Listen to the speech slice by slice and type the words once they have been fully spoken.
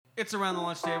It's around the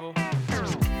lunch table.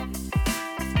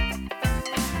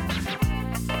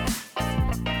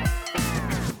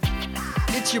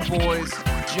 It's your boys,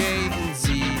 J and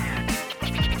Z.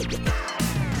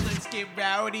 Let's get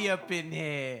rowdy up in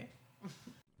here. You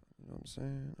know what I'm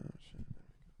saying? Oh, shit.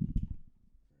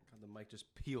 God, the mic just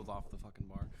peeled off the fucking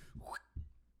bar.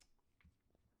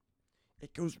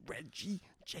 It goes Reggie,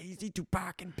 Jay-Z,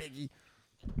 Tupac, and Biggie.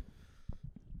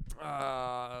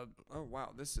 Oh,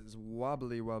 wow. This is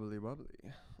wobbly.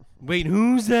 Wait,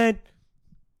 who's that?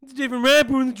 It's a different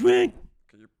rapper in the drink.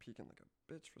 Okay, you're peeking like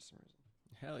a bitch for some reason.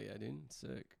 Hell yeah, dude.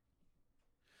 Sick.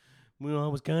 Well, I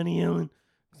was kind of yelling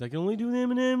because I can only do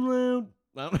Eminem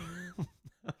loud.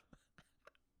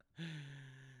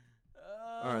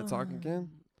 All right, talk again.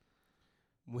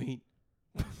 Wait.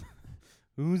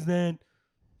 Who's that?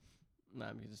 Nah,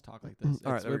 I mean, just talk like this.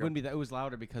 All right, it wouldn't be that. It was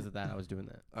louder because of that. I was doing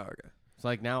that. Oh, okay. So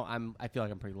like now I feel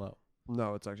like I'm pretty low.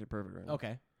 No, it's actually perfect right now.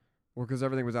 Okay. Well, because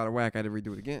everything was out of whack, I had to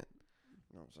redo it again.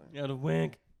 You know what I'm saying? Out of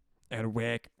whack. Out of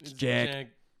whack. It's Jack.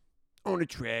 On the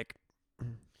track.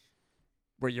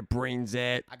 Where your brain's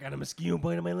at. I got a mosquito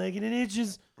bite on my leg and it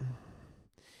itches.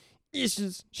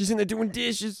 Issues. She's in there doing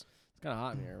dishes. It's kind of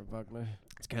hot in here. Fuck me.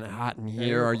 It's kind of hot in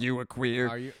here. Are you a queer?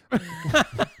 Are you? Are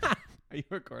you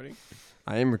recording?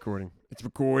 I am recording. It's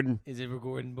recording. Is it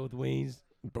recording both ways?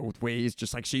 Both ways,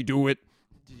 just like she do it.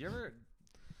 Do you ever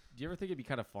think it'd be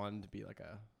kind of fun to be like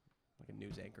a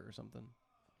news anchor or something?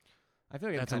 I feel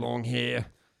like That's a long hair.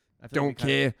 Don't care.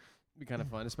 care. It'd be kind of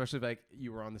fun, especially if like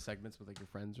you were on the segments with like your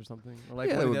friends or something, or like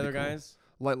Yeah, one that of the would other be cool. guys.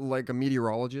 Like a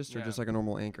meteorologist or Yeah. just like a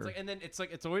normal anchor. It's like, and then it's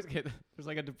always there's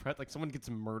like a depressed, like someone gets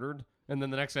murdered, and then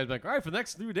the next guy's like, all right, for the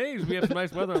next 3 days we have some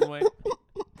nice weather on the way.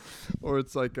 Or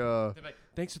it's like They're like,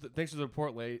 thanks for the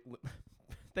report, Larry.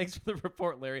 Thanks for the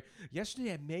report, Larry.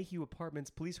 Yesterday at Mayhew Apartments,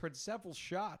 police heard several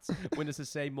shots. Witnesses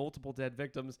say multiple dead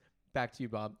victims. Back to you,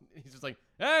 Bob. He's just like,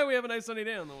 hey, we have a nice sunny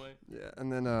day on the way. yeah, and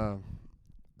then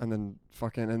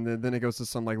it goes to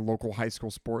some like local high school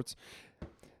sports,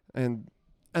 and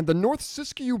the North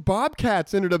Siskiyou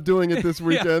Bobcats ended up doing it this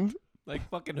weekend. Like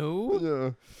fucking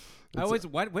who? Yeah.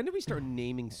 When did we start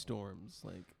naming storms?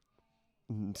 Like,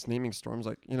 It's naming storms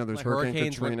like there's like Hurricane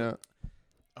hurricanes, Katrina.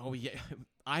 oh yeah,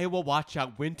 Iowa, watch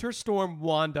out! Winter Storm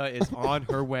Wanda is on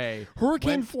her way.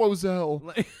 Hurricane Flozell.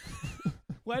 Like,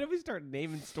 why did we start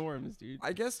naming storms, dude?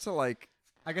 I guess to like.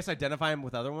 I guess identify them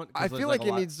with other ones. I feel like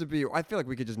it needs to be. I feel like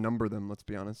we could just number them. Let's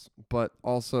be honest. But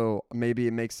also maybe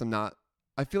it makes them not.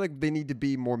 I feel like they need to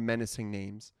be more menacing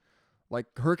names. Like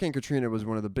Hurricane Katrina was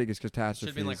one of the biggest catastrophes. Should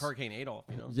have been like Hurricane Adolf,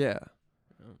 you know? Yeah.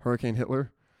 Oh. Hurricane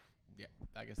Hitler. Yeah,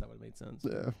 I guess that would have made sense.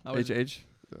 Yeah. I was- HH.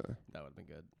 That would have been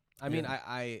good. I mean,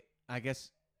 I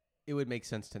guess it would make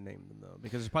sense to name them though,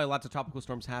 because there's probably lots of tropical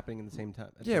storms happening in the same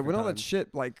time. at Yeah, when different all that times.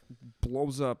 shit like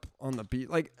blows up on the beat.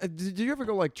 Like, did you ever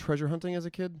go like treasure hunting as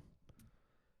a kid?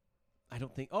 I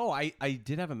don't think. Oh, I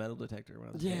did have a metal detector when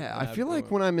I was. a kid. Yeah, I feel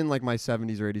like when I'm in like my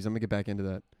 70s or 80s, I'm gonna get back into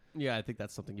that. Yeah, I think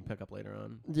that's something you pick up later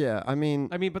on. Yeah, I mean,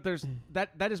 But there's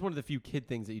that is one of the few kid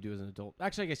things that you do as an adult.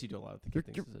 Actually, I guess you do a lot of the kid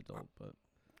things as an adult, but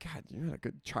God, you had a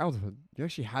good childhood. You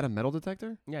actually had a metal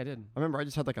detector? yeah, I did. I remember I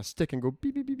just had like a stick and go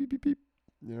beep beep beep beep beep beep.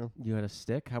 You know, You had a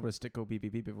stick? How would a stick go beep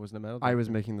beep beep if it wasn't a metal? I was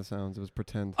making the sounds. It was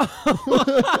pretend.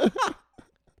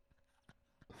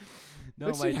 No,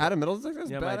 Actually, had a metal detector.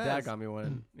 That's yeah, badass. my dad got me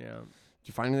one. Yeah, Did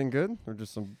you find anything good or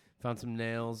just some? found some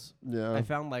nails. Yeah. I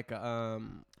found like a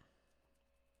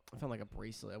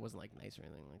bracelet. It wasn't like nice or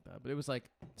anything like that, but it was like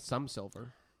some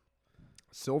silver.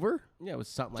 Silver? Yeah, it was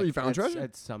something. So like you found treasure?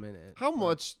 Had some in it. How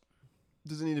much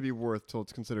does it need to be worth till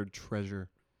it's considered treasure?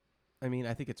 I mean,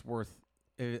 I think it's worth.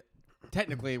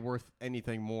 Technically worth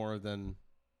anything more than.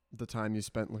 The time you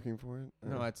spent looking for it?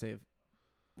 No, I'd say.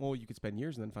 Well, you could spend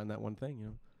years and then find that one thing. You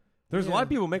know. There's a lot of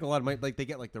people who make a lot of money. Like they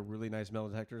get like the really nice metal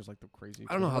detectors, like the crazy.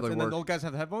 I don't know how they and work. then the old guys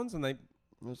have the headphones, and they.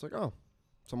 And it's like, oh,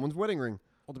 someone's wedding ring.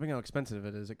 Well, depending on how expensive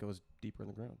it is, it goes deeper in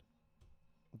the ground.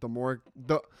 The more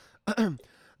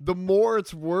the more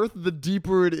it's worth, the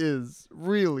deeper it is.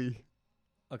 Really.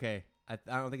 Okay, I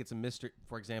don't think it's a mystery.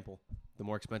 For example, the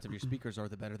more expensive your speakers are,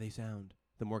 the better they sound.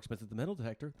 The more expensive the metal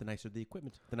detector, the nicer the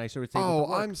equipment, the nicer it's able to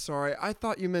work. I'm sorry. I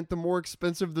thought you meant the more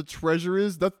expensive the treasure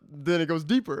is, then it goes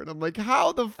deeper. And I'm like,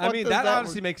 how the fuck I mean, does that that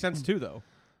honestly work? makes sense too, though.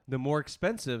 The more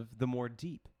expensive, the more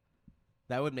deep.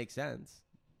 That would make sense.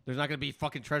 There's not going to be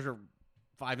fucking treasure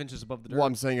 5 inches above the dirt. Well,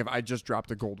 I'm saying if I just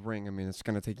dropped a gold ring, I mean, it's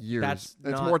going to take years. That's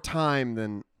it's not- more time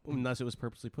than... Unless it was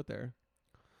purposely put there.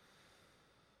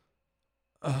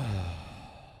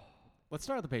 Let's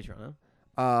start with the Patreon,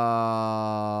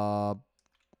 huh?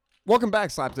 Welcome back,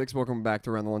 Slapsticks. Welcome back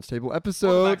to Around the Lunch Table. Welcome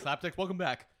Episode... back, Slapsticks. Welcome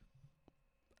back.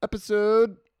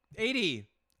 Episode... 80.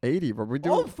 80. But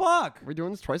Oh fuck! We're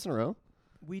doing this twice in a row.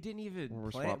 We didn't even We're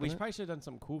plan. swapping We it? probably should have done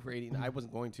something cool for 80. I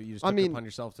wasn't going to. You just I took mean- it upon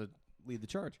yourself to lead the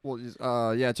charge. Well,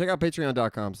 yeah, check out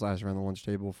patreon.com/around the lunch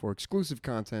table for exclusive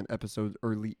content, episodes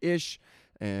early-ish,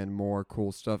 and more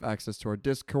cool stuff. Access to our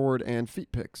Discord and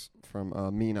feet pics from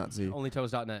me, not Z.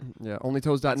 Onlytoes.net. Yeah,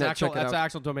 onlytoes.net. That's Check it the out.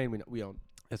 actual domain we own.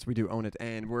 Yes, we do own it,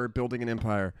 and we're building an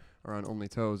empire around Only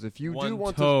Toes. If you do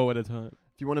want to, toe at a time.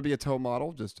 if you want to be a toe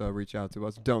model, just reach out to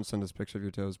us. Don't send us pictures of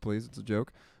your toes, please. It's a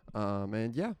joke.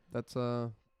 And yeah, that's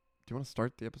Do you want to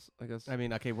start the episode? I guess. I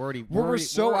mean, okay, we're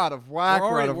so out of whack.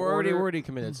 We're already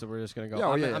committed, so we're just gonna go. Yeah,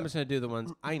 I'm, yeah, I'm just gonna do the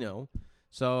ones I know.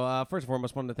 So first and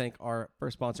foremost, wanted to thank our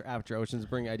first sponsor, After Oceans,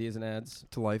 bring ideas and ads.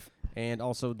 to life. And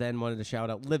also then wanted to shout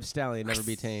out Live Stallion, Never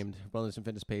Be Tamed, wellness and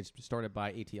fitness page started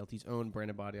by ATLT's own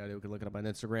Brandon Body Audio. You can look it up on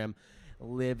Instagram.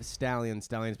 Live Stallion.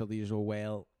 Stallion spelled the usual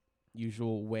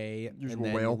way. And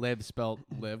then whale. Live spelled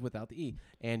live without the E.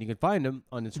 And you can find him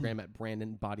on Instagram at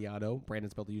Brandon Body Auto. Brandon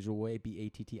spelled the usual way,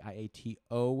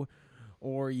 BATTIATO.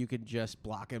 Or you could just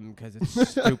block him because it's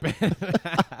stupid.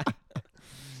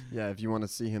 Yeah, if you want to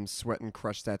see him sweat and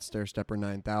crush that Stair Stepper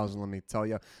 9000, let me tell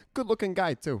you, good looking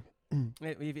guy too.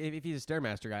 if he's a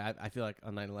Stairmaster guy, I feel like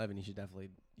on 9/11 he should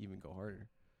definitely even go harder.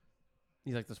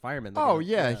 He's like this fireman. Oh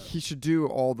yeah, he should do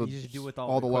all the He should do with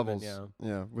all the levels. equipment,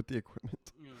 Yeah, with the equipment.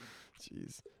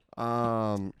 Jeez.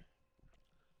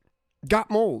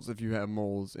 Got moles if you have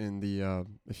moles in the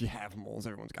if you have moles,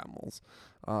 everyone's got moles.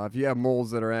 If you have moles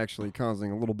that are actually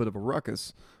causing a little bit of a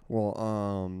ruckus,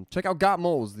 well, check out Got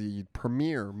Moles, the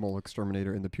premier mole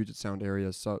exterminator in the Puget Sound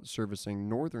area, servicing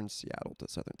northern Seattle to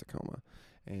southern Tacoma,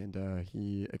 and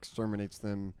he exterminates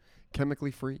them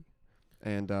chemically free,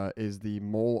 and is the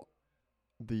mole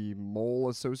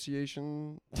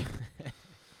association.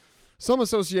 Some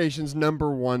association's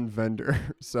 #1 vendor.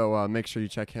 So make sure you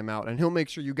check him out. And he'll make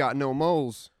sure you got no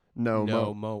moles. No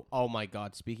mo. Oh my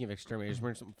God. Speaking of exterminators,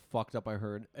 remember something fucked up I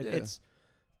heard. Yeah.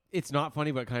 It's not funny,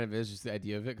 but it kind of is, just the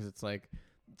idea of it, because it's like,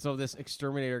 so this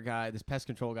exterminator guy, this pest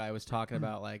control guy was talking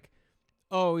about like,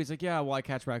 oh, he's like, yeah, well, I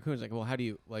catch raccoons. Like, well, how do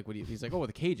you, like, what do you, he's like, oh, with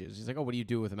the cages. He's like, oh, what do you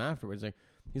do with them afterwards?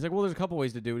 He's like, well, there's a couple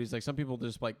ways to do it. He's like, some people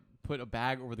just like put a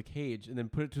bag over the cage and then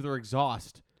put it to their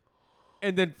exhaust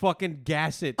and then fucking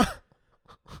gas it.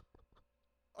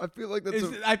 I feel like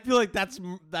I feel like that's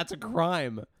a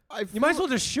crime. You might as well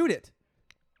just shoot it,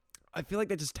 I feel like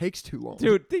that just takes too long.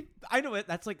 dude. I know it.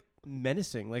 That's like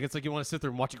menacing. Like, it's like you want to sit there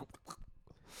and watch it go.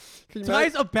 Can you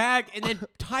Ties a bag and then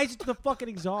ties it to the fucking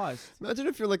exhaust. imagine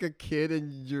if you're like a kid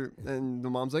and the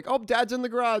mom's like, oh, Dad's in the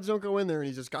garage, don't go in there, and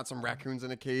he's just got some raccoons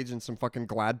in a cage and some fucking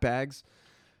Glad bags,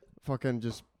 fucking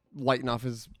just lighting off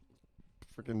his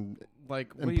freaking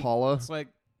Like Impala. It's like,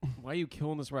 why are you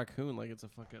killing this raccoon? Like it's a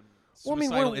fucking Well, I mean,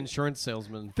 suicidal what- insurance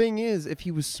salesman. Thing is, if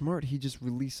he was smart, he'd just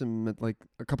release him at like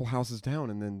a couple houses down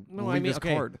and then No, leave I mean, his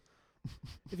okay. card.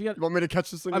 If you got, You want me to catch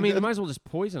this thing? I mean, you again? might as well just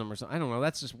poison him or something. I don't know.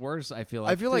 That's just worse. I feel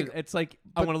like. like- Dude, it's like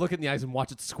I want to look it in the eyes and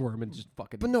watch it squirm and just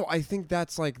fucking. But no, I think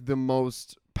that's like the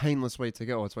most painless way to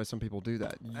go. That's why some people do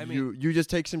that. I You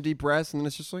just take some deep breaths and then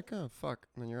it's just like, oh fuck,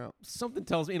 and then you're out. Something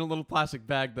tells me in a little plastic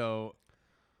bag though.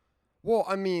 Well,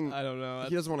 I mean, I don't know.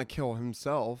 he doesn't want to kill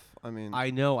himself. I mean, I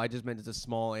know. I just meant it's a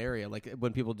small area. Like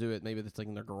when people do it, maybe it's like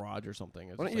in their garage or something.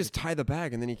 It's why don't you like- just tie the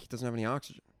bag and then he doesn't have any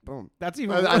oxygen? Boom. That's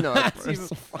even. I know. That's, That's, even,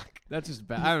 fuck. that's just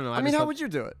bad. I don't know. I mean, how would you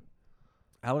do it?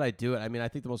 how would I do it? I mean, I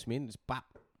think the most humane is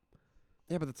bop.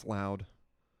 Yeah, but it's loud.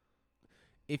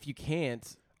 If you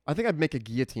can't, I think I'd make a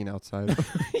guillotine outside.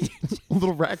 A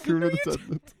little raccoon with its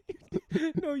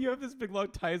head. no, you have this big long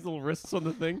ties little wrists on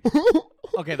the thing.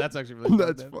 Okay, that's actually really bad.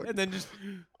 That's then. fucked. And then just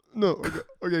No,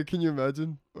 okay, can you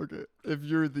imagine? Okay, if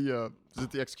you're the, is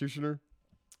it the executioner?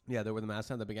 yeah, they're with the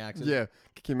mask on the big axes. Yeah,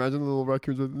 can you imagine the little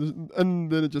raccoons and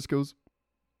then it just goes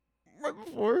right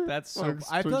before? That's so. Like,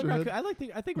 I feel towards like your head.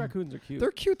 I think raccoons are cute.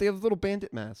 They're cute. They have little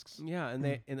bandit masks. yeah,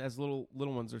 and and as little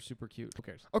ones are super cute. Who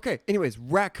cares? Okay, anyways,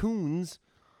 raccoons.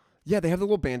 Yeah, they have the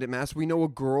little bandit masks. We know a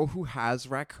girl who has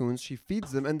raccoons. She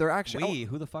feeds them, and they're actually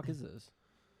Who the fuck is this?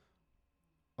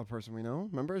 a person we know.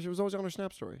 Remember, she was always on her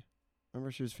Snap story.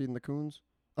 Remember, she was feeding the coons.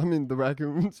 I mean, the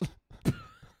raccoons. We're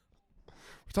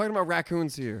talking about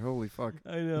raccoons here. Holy fuck.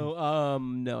 I know.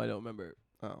 No, I don't remember.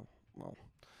 Oh well.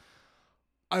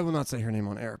 I will not say her name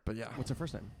on air, but yeah. What's her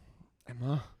first name?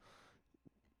 Emma?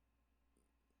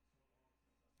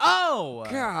 Oh,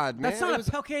 God, man. that's not a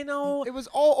pet. Okay, no, It was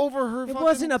all over her. it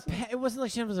wasn't a pet. It wasn't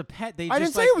like she was a pet. They I didn't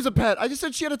just say like, it was a pet. I just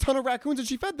said she had a ton of raccoons and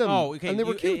she fed them. Oh, okay. And they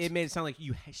were cute. It made it sound like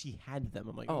she had them.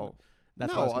 I'm like, Oh.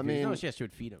 that's No, what I was I confused. No, mean- she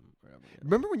would feed them.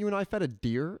 Remember when you and I fed a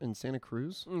deer in Santa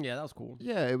Cruz? Yeah, that was cool.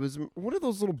 Yeah, it was. What are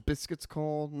those little biscuits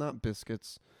called? Not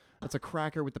biscuits. It's a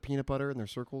cracker with the peanut butter and they're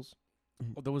circles.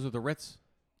 Oh, those are the Ritz.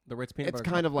 The Ritz peanut It's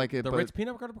butter. kind of like it. The but Ritz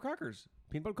peanut butter crackers.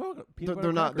 Peanut butter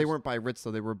they're not. They crackers. weren't by Ritz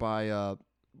though. They were by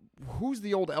who's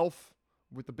the old elf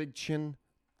with the big chin?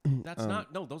 That's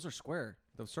not. No, those are square.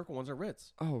 Those circle ones are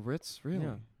Ritz. Oh, Ritz, really?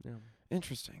 Yeah.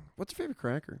 Interesting. What's your favorite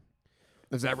cracker?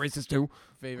 Is that racist too?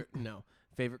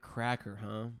 Favorite cracker,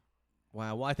 huh?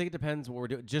 Wow. Well, I think it depends what we're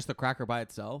doing. Just the cracker by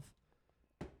itself.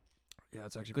 Yeah,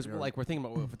 it's actually Because like we're thinking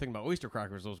about oyster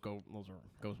crackers, goes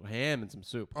with ham and some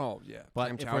soup. Oh yeah, But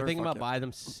clam if chowder, we're thinking fuck about by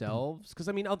themselves, because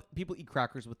I mean, people eat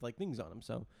crackers with like things on them.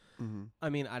 So, I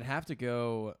mean, I'd have to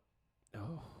go.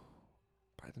 Oh,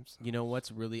 by themselves. you know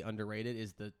what's really underrated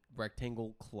is the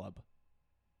rectangle club.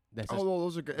 That's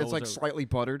those are good. It's like slightly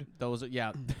buttered. Those are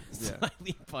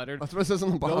slightly buttered. That's what it says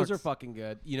on the box. Those are fucking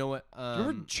good. You know what? Do you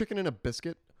remember chicken in a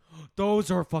biscuit? Those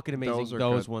are fucking amazing. Those are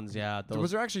those good. ones, yeah. Those.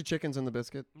 Was there actually chickens in the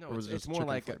biscuit? No, or was it it's just more chicken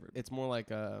like flavored? it's more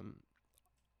like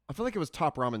I feel like it was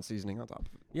top ramen seasoning on top.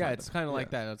 yeah, it's kind of like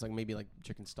that. It's like maybe like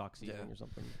chicken stock seasoning or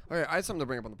something. Okay, I had something to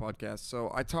bring up on the podcast.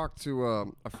 So I talked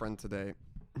to a friend today,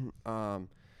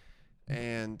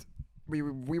 and we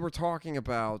were talking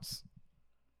about.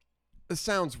 It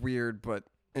sounds weird, but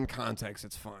in context,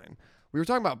 it's fine. We were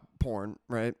talking about porn,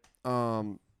 right?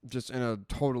 Just in a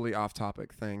totally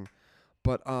off-topic thing,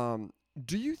 but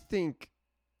do you think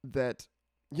that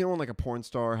when like a porn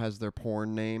star has their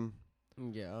porn name?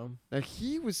 Yeah. Now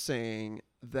he was saying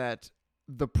that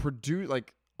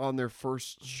like on their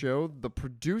first show, the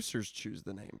producers choose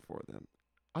the name for them.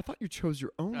 I thought you chose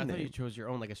your own name. I thought you chose your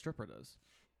own, like a stripper does.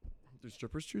 Do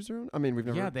strippers choose their own? I mean, we've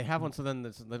never. Yeah, they have one, so then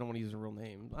they don't want to use a real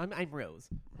name. I'm Rose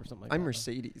or something like that. I'm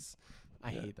Mercedes.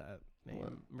 I hate that name,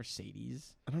 What?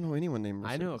 Mercedes. I don't know anyone named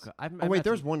Mercedes. I know. Oh wait,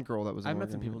 there's one girl that was. I've met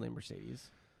some people named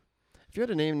Mercedes. If you had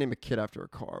to name a kid after a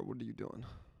car, what are you doing?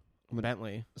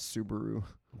 Bentley. Subaru.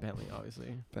 Bentley,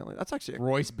 obviously. Bentley. That's actually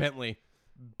Royce Bentley.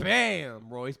 Bam!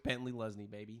 Royce Bentley Lesney,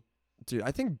 baby. Dude,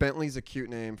 I think Bentley's a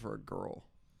cute name for a girl.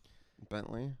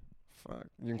 Bentley? Fuck.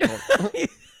 You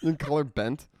can call her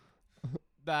Bent?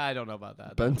 I don't know about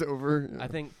that. Bent over? Yeah. I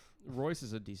think Royce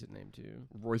is a decent name, too.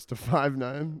 Royce to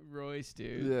 5'9". Royce,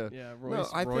 dude. Yeah. Yeah, Royce,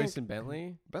 I Royce think and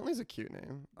Bentley. Bentley's a cute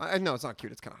name. I know it's not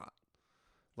cute. It's kind of hot.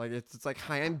 Like, it's like,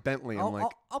 hi, I'm Bentley. I'm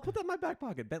like... I'll put that in my back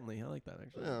pocket. Bentley. I like that,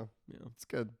 actually. Yeah. It's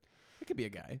good. It could be a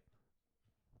guy.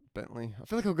 Bentley. I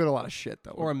feel like he'll get a lot of shit,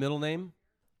 though. Or a middle name.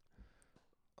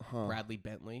 Huh. Bradley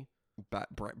Bentley.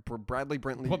 Bradley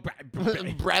Bentley.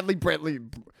 Bradley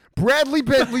Bradley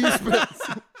Bentley Spence.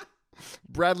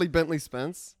 Bradley Bentley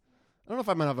Spence. I don't know if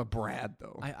I'm gonna have a Brad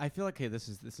though. I feel like this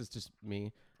is just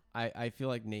me. I feel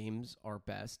like names are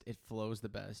best. It flows the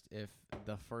best if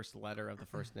the first letter of the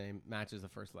first name matches the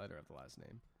first letter of the last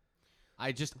name.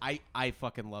 I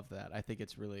fucking love that. I think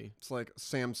it's really It's like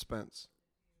Sam Spence.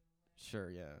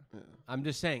 sure, yeah. I'm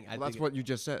just saying. Well, that's what you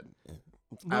just said.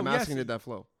 No, I'm yes, asking did that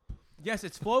flow. Yes,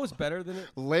 it flows better than it.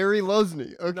 Larry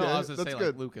Lesney. Okay, No, I was gonna that's say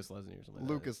good. like Lucas Lesney or something.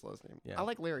 Lucas Lesney. Yeah. I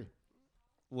like Larry.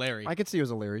 Larry. I could see you as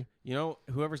a Larry. You know,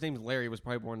 whoever's name's Larry was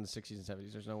probably born in the 60s and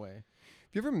 70s. There's no way. Have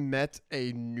you ever met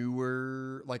a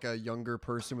newer, like a younger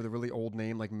person with a really old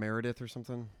name, like Meredith or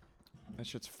something? That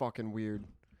shit's fucking weird.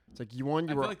 It's like I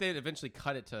feel like they'd eventually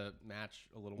cut it to match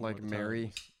a little more. like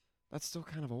Mary. That's still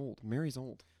kind of old. Mary's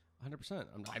old. 100%.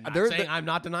 I'm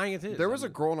not denying it is. There was a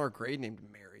girl in our grade named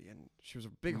Mary, and she was a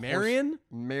big Marion?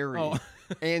 Mary. Oh.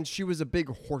 And she was a big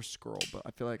horse girl, but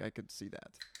I feel like I could see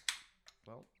that.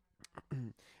 Well,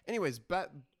 anyways, back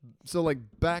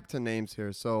to names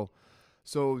here. So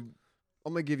I'm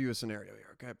gonna give you a scenario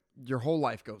here, okay? Your whole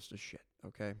life goes to shit,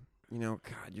 okay? God,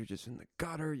 you're just in the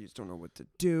gutter. You just don't know what to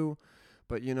do.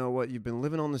 But you know what? You've been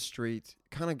living on the street.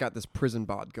 Kind of got this prison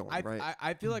bod going, right?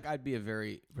 I feel like I'd be a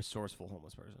very resourceful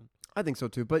homeless person. I think so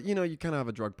too. But you kind of have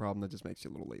a drug problem that just makes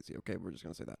you a little lazy. Okay, we're just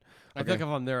gonna say that. I feel like if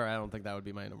I'm there, I don't think that would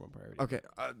be my number one priority. Okay,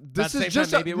 this is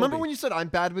just. Remember when you said I'm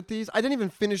bad with these? I didn't even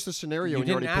finish the scenario. You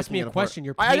didn't ask me a question.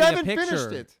 You're painting I haven't a picture.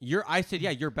 finished it. I said, yeah,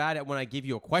 you're bad at when I give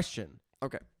you a question.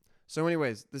 Okay. So,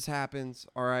 anyways, this happens.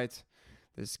 All right.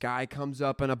 This guy comes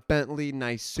up in a Bentley,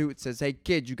 nice suit, says, "Hey,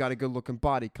 kid, you got a good-looking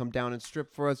body. Come down and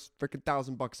strip for us, freaking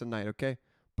 $1,000 a night, okay?"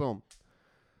 Boom.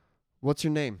 What's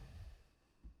your name?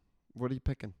 What are you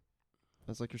picking?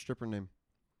 That's like your stripper name.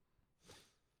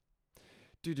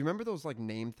 Dude, do you remember those like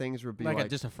name things where it'd be like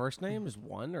just a first name is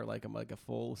one, or like a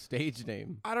full stage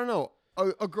name? I don't know.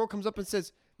 A girl comes up and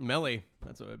says, Melly.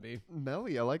 That's what it'd be.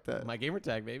 Melly, I like that. My gamer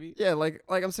tag, baby. Yeah, like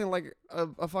I'm saying, like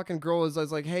a fucking girl is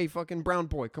like, "Hey, fucking brown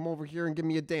boy, come over here and give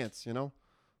me a dance,"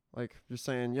 Like you're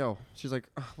saying, "Yo," she's like,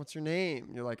 "What's your name?"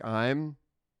 You're like, "I'm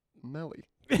Melly."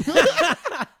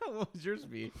 What would yours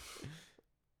be?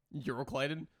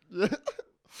 Euroclided?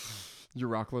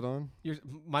 Euroclydon?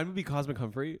 Mine would be Cosmic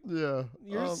Humphrey. Yeah.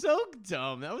 You're so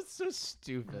dumb. That was so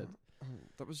stupid.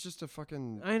 That was just a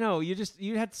fucking... I know.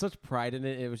 You had such pride in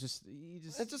it. It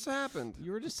just happened.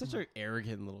 You were just such an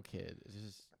arrogant little kid. It's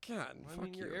just... God,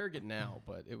 you're arrogant now,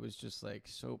 but it was just like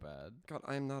so bad. God,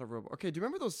 I am not a robot. Okay, do you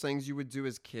remember those things you would do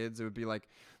as kids? It would be like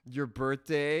your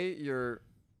birthday, the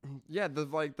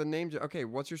name. Okay,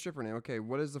 what's your stripper name? Okay,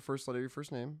 what is the first letter of your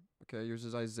first name? Okay, yours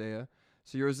is Isaiah.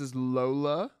 So yours is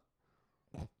Lola.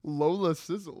 Lola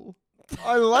Sizzle.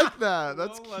 I like that.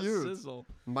 That's Lola cute. Sizzle.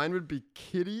 Mine would be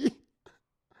Kitty.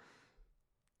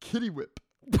 Kitty Whip.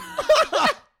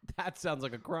 That sounds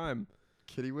like a crime.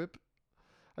 Kitty Whip.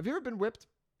 Have you ever been whipped?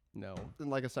 No. In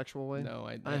like a sexual way? No,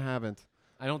 I haven't.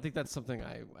 I don't think that's something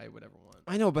I would ever want.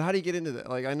 I know, but how do you get into that?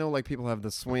 Like, I know like people have the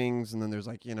swings, and then there's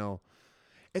like,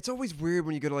 it's always weird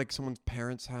when you go to like someone's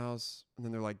parents' house, and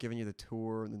then they're like giving you the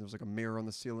tour, and then there's like a mirror on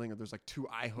the ceiling, or there's like 2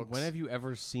 eye hooks. When have you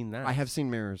ever seen that? I have seen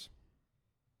mirrors.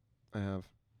 I have.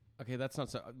 Okay, that's not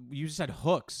so. You just said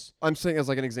hooks. I'm saying as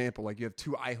like an example, like you have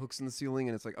 2 eye hooks in the ceiling,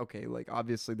 and it's like, okay, like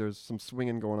obviously there's some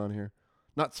swinging going on here.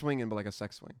 Not swinging, but like a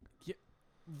sex swing. Yeah.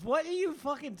 What are you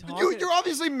fucking talking? You're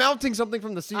obviously mounting something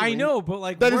from the ceiling. I know, but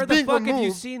like, that where is the being fuck have you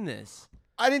removed. seen this?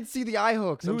 I didn't see the eye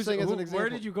hooks. I'm saying as an example. Where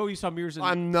did you go? You saw mirrors.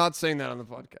 I'm not saying that on the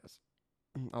podcast.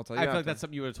 I'll tell you. I feel like that's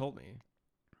something you would have told me.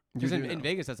 Because You in know.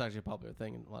 Vegas, that's actually a popular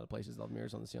thing. In a lot of places, they'll have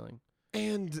mirrors on the ceiling.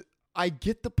 And I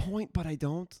get the point, but I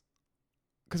don't.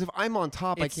 Because if I'm on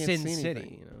top, I It's can't Sin see anything.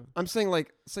 City, you know. I'm saying,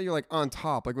 like, say you're like on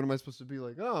top. Like, what am I supposed to be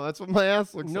like? Oh, that's what my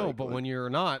ass looks like. No, but when you're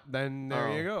not, then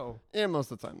there you go. And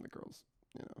most of the time, the girls,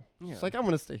 Yeah. it's like, I'm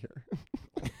gonna stay here.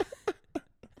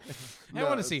 I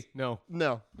want to see. No.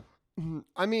 No.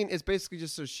 I mean, it's basically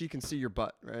just so she can see your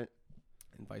butt, right?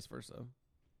 And vice versa.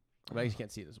 But you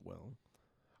can't see it as well.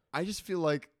 I just feel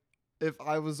like if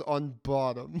I was on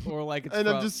bottom, Or like it's and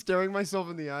I'm just staring myself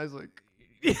in the eyes, like,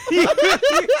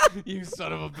 you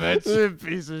son of a bitch.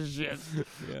 piece of shit.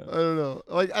 Yeah. I don't know.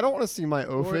 Like, I don't want to see my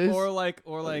O face. Or like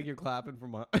you're clapping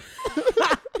from mine.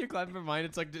 You're clapping from mine.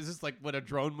 It's like, is this like what a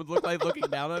drone would look like looking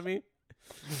down at me?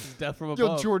 This is death from above.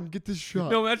 Yo, Jordan, get this shot.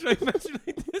 No, imagine like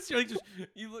this. You're like just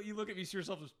you look at me, see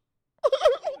yourself just.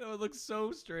 It looks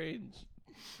so strange.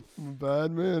 I'm a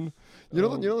bad man. You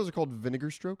know those are called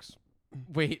vinegar strokes?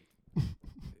 Wait.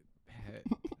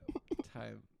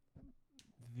 Time.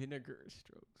 Vinegar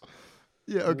strokes.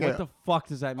 Yeah, okay. What the fuck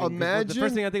does that mean? 'Cause Imagine the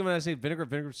first thing I think when I say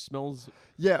vinegar smells.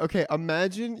 Yeah, okay.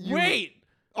 Imagine you. Wait.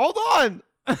 Hold on.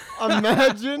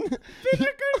 Imagine.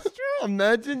 Vinegar stroke.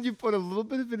 Imagine you put a little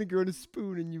bit of vinegar in a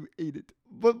spoon and you ate it.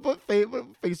 What face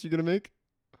are you gonna make?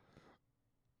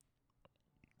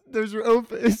 There's your O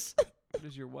face. What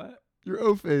is your what? Your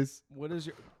O face. What is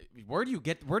your? What do you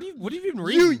even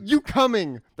read? You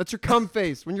coming. That's your cum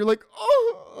face. When you're like,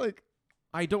 oh, like.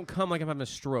 I don't come like I'm having a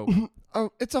stroke.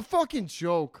 Oh, it's a fucking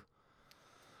joke.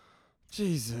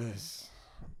 Jesus.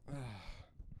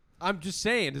 I'm just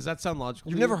saying. Does that sound logical?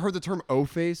 You've to never you? heard the term O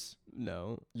face?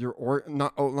 No.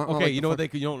 Not Okay, like you know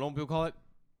what you know people call it?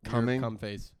 Coming? Cum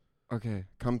face. Okay,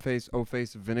 cum face, O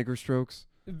face, vinegar strokes.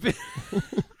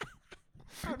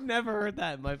 I've never heard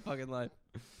that in my fucking life.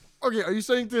 Okay, are you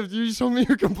saying that if you just told me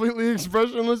you're completely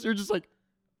expressionless, you're just like...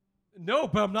 No,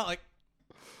 but I'm not like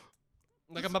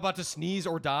I'm about to sneeze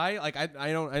or die. Like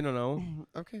I don't know.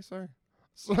 Okay, sorry.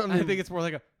 So, I think it's more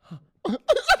like a.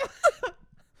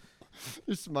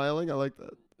 You're smiling. I like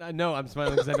that. I know I'm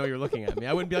smiling because I know you're looking at me.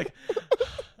 I wouldn't be like.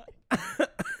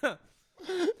 Can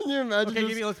you imagine? Okay,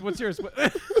 give me. What's yours?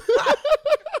 It's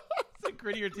like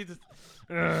gritting your teeth.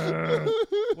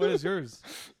 What is yours?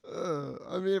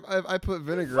 I mean, if I put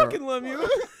vinegar. Fucking love you.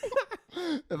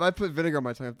 If I put vinegar on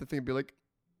my tongue, I have to think it'd be like.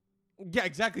 Yeah,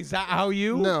 exactly. Is that how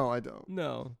you? No, I don't.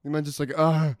 No. You might just like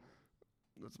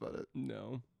That's about it.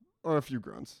 No. Or a few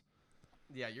grunts.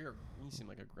 Yeah, you seem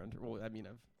like a grunter. Well, I mean,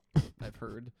 I've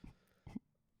heard.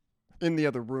 In the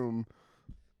other room.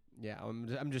 Yeah,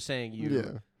 I'm just saying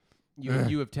you. Yeah.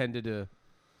 You have tended to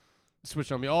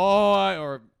switch on me.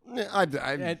 And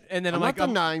then I'm like not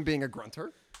denying being a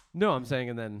grunter. No, I'm saying,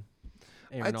 and then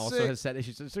Aaron also has said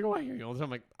issues. She's like, "Oh, I hear you all the time."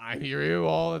 I'm like, I hear you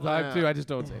all the time too. I just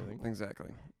don't say anything. Exactly.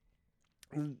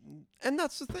 And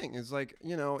that's the thing. Is like,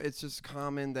 it's just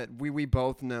common that we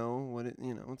both know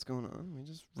what's going on. We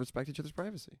just respect each other's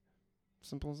privacy.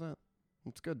 Simple as that.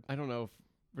 It's good. I don't know if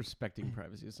respecting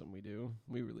privacy is something we do.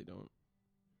 We really don't.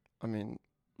 I mean,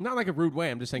 not like a rude way.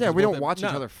 I'm just saying. Yeah, we don't watch each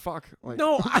other fuck. Like.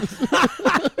 No.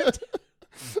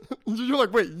 You're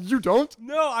like, wait, you don't?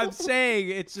 No, I'm saying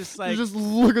it's just like you're just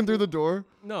looking through the door.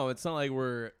 No, it's not like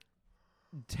we're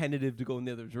tentative to go in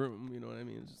the other's room. You know what I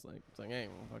mean? It's like, hey,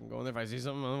 we'll fucking go in there if I see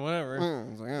something, whatever.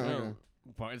 It's like, okay.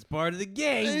 It's part of the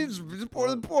game. It's part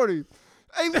of the party.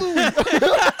 Hey, Louie.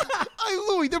 Hey,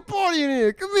 Louie, they're partying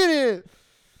here. Come in here.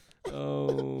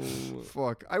 Oh.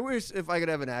 Fuck. I wish if I could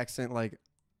have an accent like,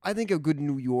 I think a good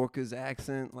New Yorker's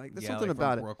accent. Like, there's something like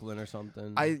about from it. Brooklyn or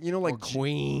something. Like or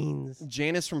Queens.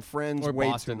 Janice from Friends. Or way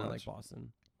Boston. too I much. like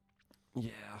Boston. Yeah.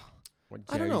 Or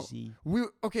I don't know. Jersey.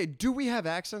 Okay, do we have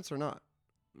accents or not?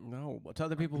 No. To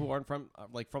other people who aren't from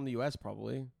the U.S.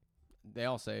 probably. They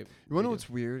all say. You want to know what's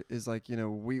weird is like,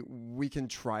 we can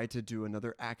try to do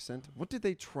another accent. What did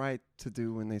they try to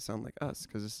do when they sound like us?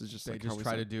 Because this is just They like just how we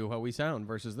try to sound. do how we sound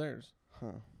versus theirs.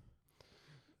 Huh.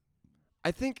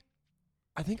 I think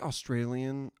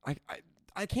Australian.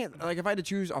 I can't, like, if I had to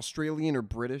choose Australian or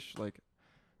British, like,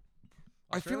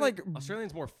 I feel like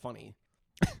Australian's more funny.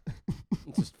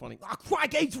 It's just funny. Oh,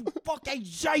 crikey, fucking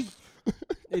shit.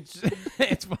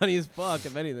 It's funny as fuck,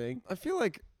 if anything. I feel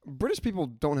like British people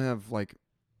don't have like.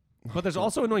 But there's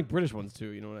also annoying British ones too.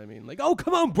 You know what I mean? Like, oh,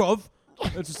 come on, bruv.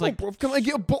 It's just like, bruv, can I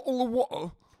get a bottle of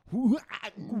water?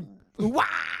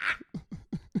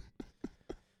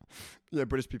 Yeah,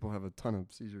 British people have a ton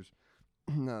of seizures.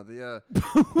 No, that's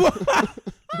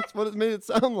what it made it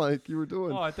sound like you were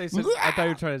doing. Oh, I thought you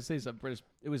were trying to say something British.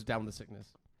 It was down with the sickness.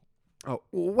 Oh,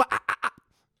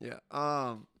 yeah.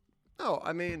 No,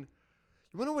 I mean,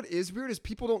 you wanna know what is weird is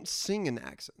people don't sing in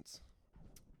accents.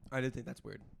 I did think that's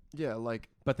weird. Yeah, like.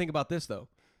 But think about this though: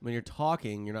 when you're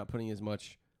talking, you're not putting as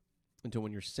much until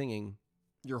when you're singing.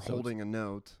 You're So holding a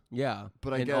note. Yeah,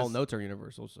 But I and guess all notes are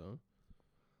universal. So,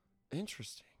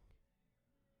 interesting.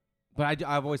 but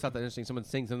I've always thought that interesting. Someone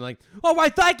sings and they're like, "Oh, I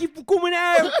thank you for coming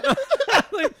out."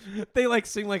 they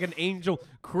sing like an angel,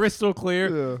 crystal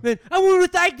clear. Yeah. Then I want to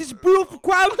thank this beautiful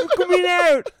crowd for coming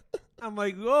out. I'm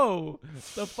like, whoa,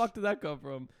 the fuck did that come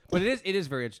from? But it is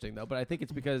very interesting though. But I think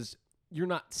it's because you're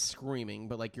not screaming,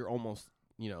 but like you're almost,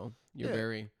 you're Yeah.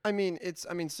 very. I mean,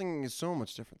 singing is so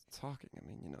much different than talking. I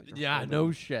mean, you're Yeah, holding-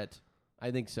 no shit. I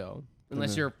think so.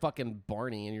 Unless then- you're fucking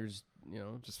Barney and you're just,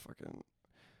 just fucking.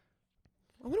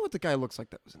 I wonder what the guy looks like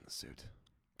that was in the suit.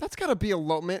 That's gotta be a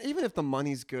low, man. Even if the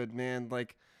money's good, man.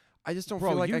 Like, I just don't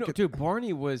Bro, feel like I could. dude,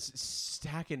 Barney was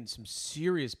stacking some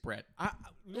serious bread.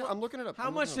 Yeah, I'm looking it up.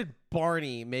 How much did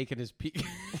Barney make in his peak?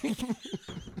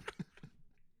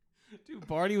 Dude,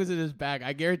 Barney was in his bag.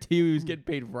 I guarantee you he was getting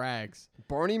paid rags.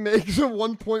 Barney makes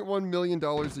 $1.1 million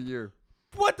a year.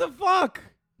 What the fuck?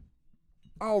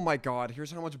 Oh my God!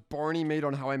 Here's how much Barney made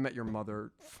on How I Met Your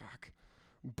Mother. Fuck.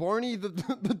 Barney the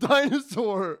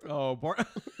dinosaur. Oh,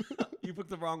 you picked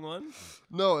the wrong one?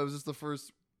 No, it was just the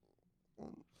first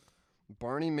one.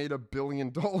 Barney made $1 billion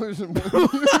in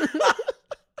 1 year.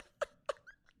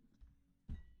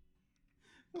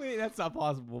 Wait, that's not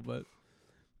possible, but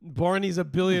Barney's a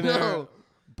billionaire. No.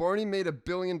 Barney made $1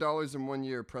 billion in 1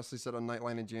 year, Presley said on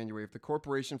Nightline in January. If the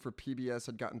corporation for PBS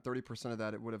had gotten 30% of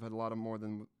that, it would have had a lot of more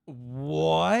than...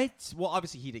 What? Well,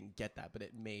 obviously he didn't get that, but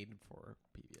it made for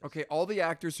PBS. Okay, all the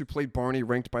actors who played Barney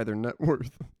ranked by their net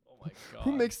worth. Oh my god.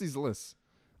 Who makes these lists?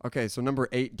 Okay, so number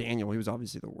 8, Daniel. He was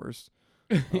obviously the worst.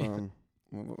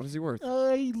 What is he worth?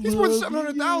 He's worth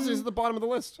 700,000. He's at the bottom of the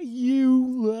list.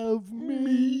 You love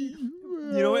me.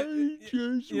 You know what?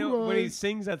 When he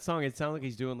sings that song, it sounds like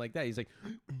he's doing like that. He's like,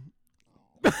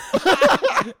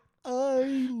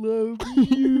 I love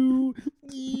you.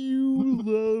 You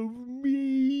love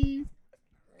me.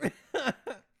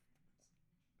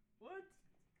 What?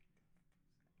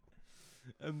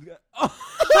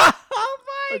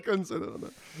 I couldn't say that on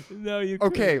that. No, you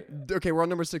Okay, we're on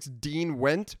number 6. Dean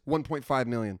Went, 1.5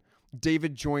 million.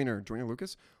 David Joyner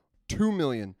Lucas, 2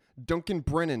 million. Duncan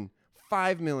Brennan,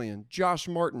 5 million. Josh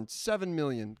Martin, 7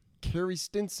 million. Carrie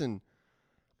Stinson,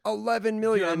 11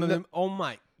 million. Dude, oh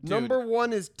my. Dude. Number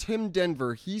 1 is Tim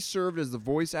Denver. He served as the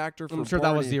voice actor for I'm sure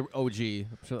Barney that was the OG.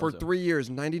 Sure for 3 years,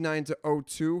 99 to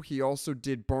 02. He also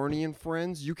did Barney and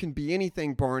Friends. You can be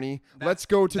anything, Barney. Let's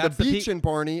go to the beach in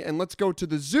Barney, and let's go to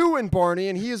the zoo in Barney,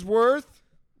 and he is worth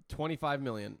 25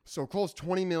 million. so close,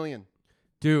 20 million.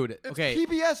 Dude, It's okay.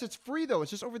 PBS. It's free though. It's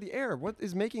just over the air. What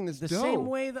is making this The dough? same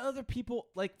way the other people,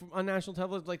 like on national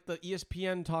television, like the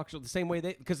ESPN talk show, the same way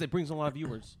because it brings a lot of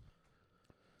viewers.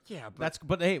 Yeah, but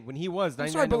But hey, when he was, I'm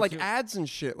sorry, but like 99.02 ads and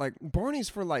shit. Like Barney's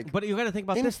for like. But you got to think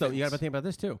about this though. You got to infants. think about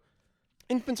this too.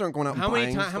 Infants aren't going out. How and many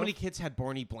buying How stuff. many kids had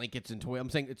Barney blankets and toys? I'm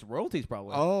saying it's royalties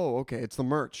probably. Oh, okay. It's the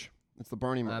merch. It's the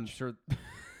Barney merch. I'm sure.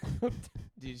 Did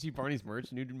you see Barney's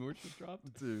merch? New merch was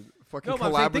dropped. Dude, fucking No, but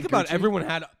I'm collab saying, with think about it. Gucci. Everyone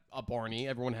had a Barney.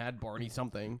 Everyone had Barney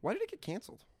something. Why did it get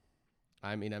canceled?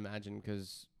 I mean, I imagine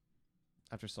because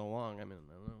after so long, I mean,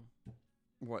 I don't know.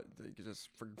 What? They just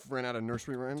ran out of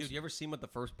nursery rhymes? Dude, you ever seen what the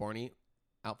first Barney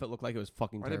outfit looked like? It was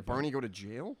fucking Why did terrifying. Barney go to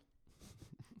jail?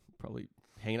 Probably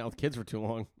hanging out with kids for too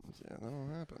long. Yeah, that'll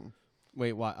happen.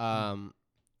 Wait, what?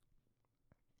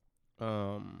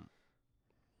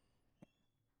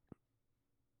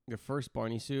 The first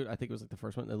Barney suit, I think it was like the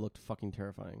first one. That looked fucking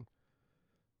terrifying.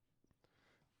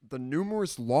 The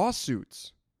numerous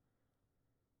lawsuits.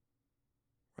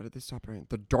 Why did they stop writing?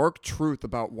 The dark truth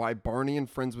about why Barney and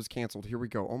Friends was canceled. Here we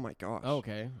go. Oh my gosh. Oh,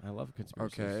 okay, I love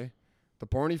conspiracies. Okay. The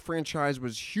Barney franchise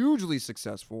was hugely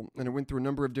successful, and it went through a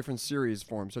number of different series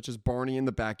forms, such as Barney and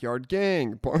the Backyard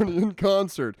Gang, Barney in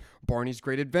Concert, Barney's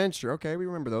Great Adventure. Okay, we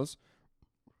remember those.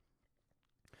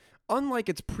 Unlike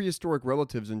its prehistoric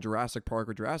relatives in Jurassic Park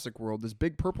or Jurassic World, this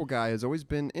big purple guy has always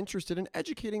been interested in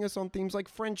educating us on themes like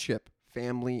friendship,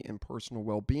 family, and personal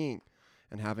well-being,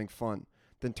 and having fun,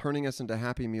 then turning us into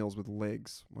Happy Meals with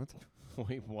legs. What?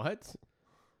 Wait, what?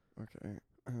 Okay.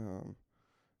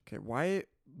 Okay, why...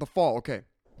 The Fall, okay.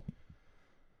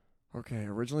 Okay,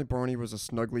 originally Barney was a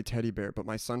snuggly teddy bear, but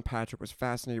my son Patrick was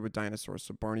fascinated with dinosaurs,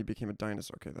 so Barney became a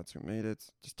dinosaur. Okay, that's who made it.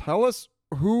 Just tell us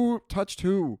who touched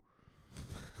who.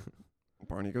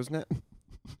 Barney goes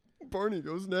Barney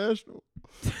goes national.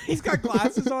 He's got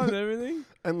glasses on and everything.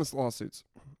 Endless lawsuits.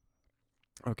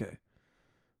 Okay.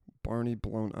 Barney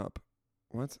blown up.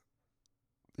 What?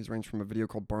 These range from a video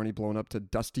called Barney Blown Up to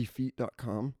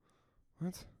dustyfeet.com.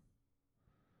 What?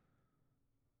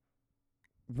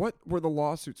 What were the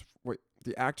lawsuits? Wait,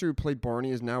 the actor who played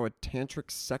Barney is now a tantric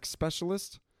sex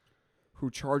specialist who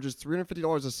charges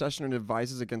 $350 a session and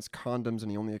advises against condoms,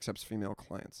 and he only accepts female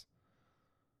clients.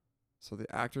 So the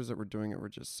actors that were doing it were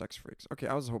just sex freaks. Okay,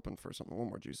 I was hoping for something a little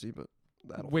more juicy, but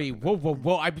that'll... Wait,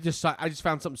 whoa. I just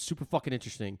found something super fucking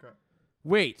interesting. Okay.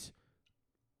 Wait.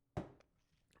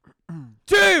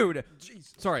 Dude!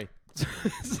 Jeez. Sorry. A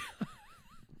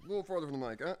little farther from the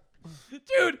mic, huh?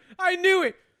 Dude, I knew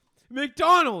it!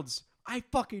 McDonald's! I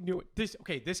fucking knew it.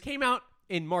 This came out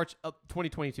in March of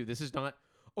 2022. This is not...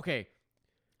 Okay.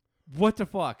 What the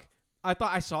fuck?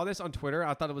 I saw this on Twitter.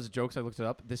 I thought it was a joke, so I looked it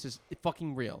up. This is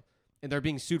fucking real. And they're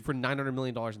being sued for $900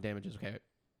 million in damages, okay?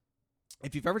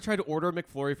 If you've ever tried to order a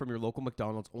McFlurry from your local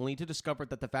McDonald's only to discover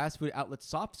that the fast food outlet's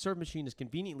soft serve machine is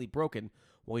conveniently broken,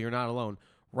 well, you're not alone.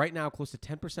 Right now, close to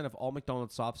 10% of all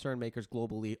McDonald's soft serve makers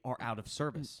globally are out of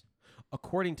service.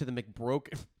 According to the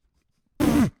McBroken...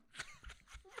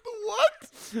 What?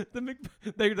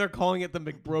 They're calling it the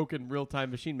McBroken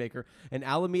real-time machine maker. An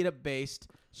Alameda-based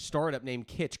startup named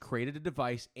Kitch created a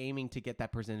device aiming to get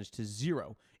that percentage to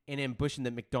zero, an ambition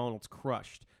that McDonald's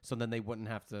crushed, so then they wouldn't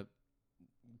have to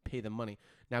pay them money.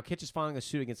 Now, Kitch is filing a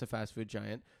suit against the fast food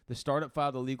giant. The startup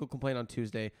filed a legal complaint on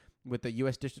Tuesday with the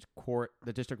U.S. District Court,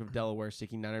 the District of Delaware,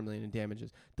 seeking $900 million in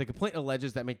damages. The complaint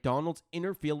alleges that McDonald's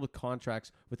interfered with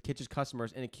contracts with Kitch's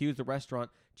customers and accused the restaurant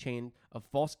chain of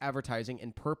false advertising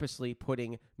and purposely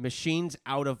putting machines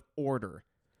out of order.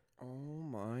 Oh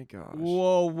my gosh.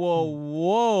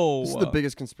 Whoa. This is the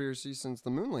biggest conspiracy since the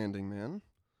moon landing, man.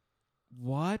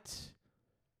 What?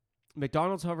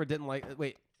 McDonald's, however, didn't like...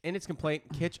 Wait, in its complaint,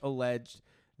 Kitch alleged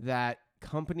that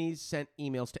companies sent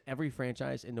emails to every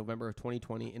franchise in November of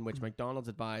 2020 in which McDonald's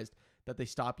advised that they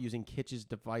stop using Kitch's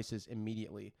devices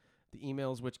immediately. The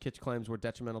emails, which Kitch claims were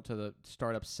detrimental to the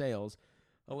startup's sales,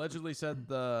 allegedly said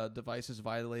the devices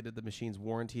violated the machine's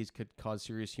warranties, could cause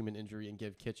serious human injury, and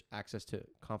give Kitch access to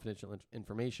confidential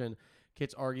information.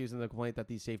 Kitch argues in the complaint that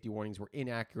these safety warnings were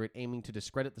inaccurate, aiming to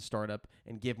discredit the startup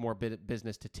and give more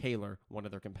business to Taylor, one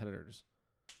of their competitors.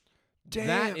 Damn,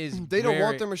 that is they don't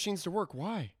want their machines to work.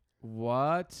 Why?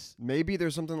 What? Maybe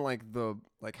there's something like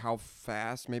how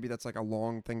fast. Maybe that's like a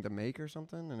long thing to make or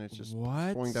something, and it's just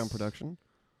slowing down production.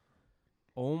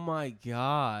 Oh my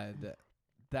god,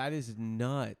 that is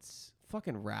nuts!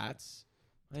 Fucking rats!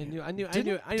 I knew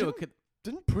it could.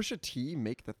 Didn't Pusha T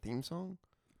make the theme song?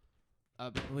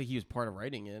 Well, he was part of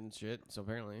writing it and shit. So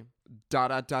apparently, ...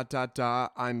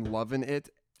 I'm loving it.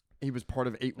 He was part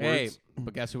of 8 words.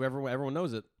 But guess who? Everyone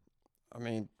knows it. I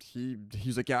mean,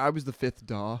 he's like, yeah, I was the 5th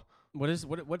DA. What's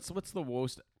the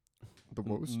worst?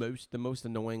 The most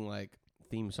annoying like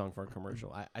theme song for a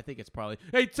commercial. I think it's probably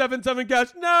 877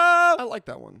 cash. No, I like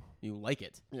that one. You like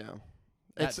it? Yeah.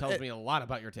 That tells me a lot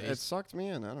about your taste. It sucked me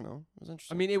in. I don't know. It was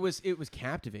interesting. I mean, it was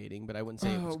captivating, but I wouldn't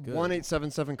say it was good.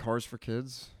 1877 Cars for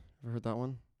Kids. Ever heard that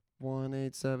one?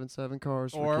 1877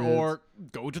 Cars for Kids. Or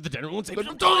go to the general and save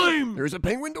some time. There's a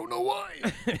penguin, don't know why.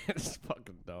 It's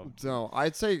fucking dumb. So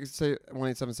I'd say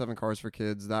 1877 Cars for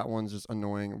Kids. That one's just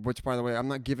annoying. Which, by the way, I'm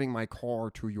not giving my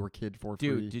car to your kid for free.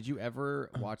 Dude, did you ever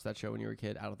watch that show when you were a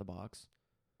kid, Out of the Box?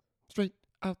 Straight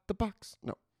out the box.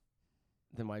 No.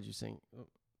 Then why'd you sing?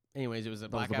 Anyways, it was a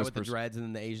black guy with the dreads and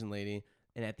then the Asian lady.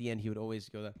 And at the end, he would always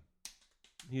go that.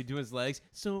 He would do his legs.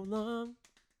 So long.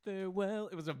 farewell.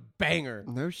 It was a banger.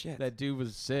 No shit. That dude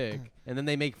was sick. And then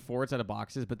they make forts out of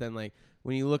boxes, but then like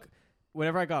when you look,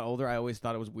 whenever I got older, I always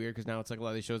thought it was weird because now it's like a lot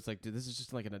of these shows. It's like, dude, this is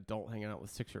just like an adult hanging out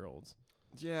with 6-year-olds.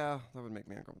 Yeah, that would make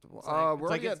me uncomfortable. It's like- we're it's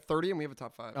like already at 30 and we have a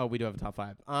top 5. Oh, we do have a top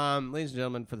 5. Ladies and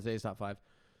gentlemen, for today's top 5,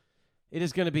 it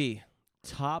is going to be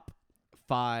top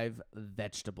 5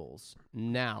 vegetables.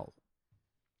 Now,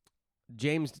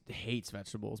 James hates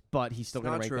vegetables, but he's still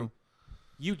going to rank them.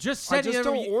 You just said I just you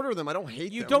don't order them. I don't hate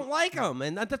them. You don't like them,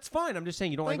 and that's fine. I'm just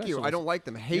saying you don't like Thank you. vegetables. I don't like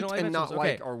them. Hate don't like and not vegetables.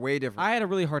 like are way different. I had a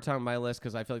really hard time on my list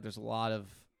because I feel like there's a lot of...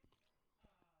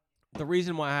 The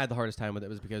reason why I had the hardest time with it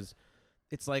was because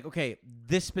it's like, okay,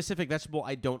 this specific vegetable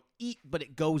I don't eat, but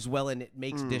it goes well and it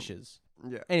makes dishes.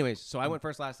 Yeah. Anyways, so I went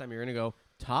first last time. You're going to go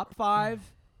top 5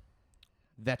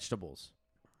 vegetables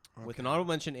with an honorable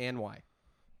mention and why.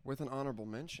 With an honorable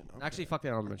mention. Okay. Actually, fuck the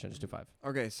honorable mention. Just do 5.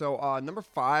 Okay, so number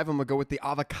 5, I'm going to go with the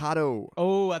avocado.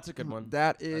 Oh, that's a good one.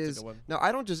 That That's a is... good one. Now,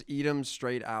 I don't just eat them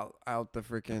straight out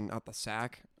the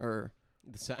sack. Or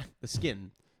The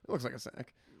skin. it looks like a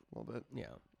sack. A little bit. Yeah.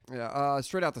 Yeah,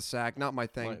 straight out the sack. Not my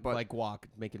thing. Like, but like guac,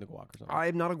 making the guac or something.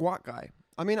 I'm not a guac guy.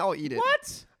 I mean, I'll eat it.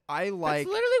 What? I like...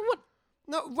 That's literally what...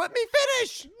 No, let me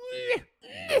finish.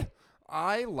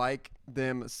 I like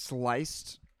them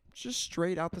sliced just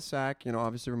straight out the sack. You know,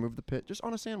 obviously remove the pit. Just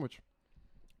on a sandwich.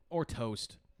 Or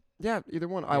toast. Yeah, either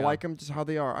one. I Yeah. like them just how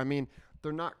they are. I mean,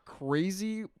 they're not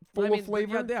crazy full of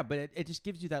flavor. Yeah, but it just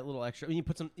gives you that little extra. I mean, you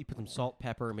put some salt,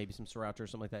 pepper, maybe some sriracha or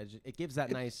something like that. It gives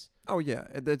that nice... Oh, yeah.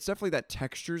 It's definitely that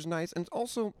texture's nice. And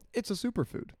also, it's a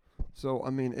superfood. So, I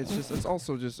mean, it's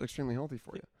also just extremely healthy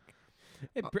for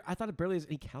you. I thought it barely has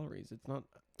any calories. It's not...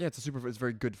 Yeah, it's a superfood. It's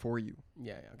very good for you.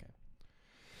 Yeah, okay.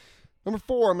 Number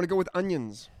 4, I'm going to go with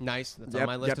onions. Nice. That's on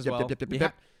my list as well.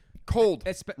 Yep. Cold.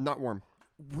 It's Not warm.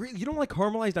 really, you don't like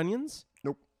caramelized onions?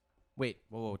 Nope. Wait.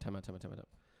 Whoa. Time out.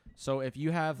 So if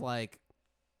you have like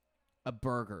a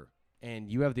burger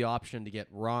and you have the option to get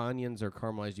raw onions or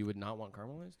caramelized, you would not want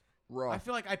caramelized? Raw. I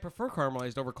feel like I prefer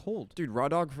caramelized over cold. Dude, raw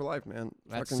dog for life, man.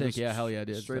 That's Fucking sick. just Yeah, hell yeah, it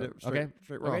is. Straight okay.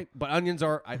 raw. Okay. But onions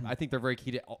are, I think they're very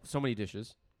key to so many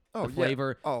dishes. Oh, The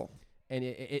flavor. Yeah. Oh. And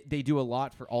they do a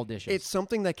lot for all dishes. It's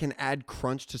something that can add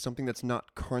crunch to something that's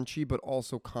not crunchy, but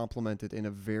also complemented in a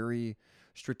very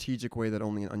strategic way that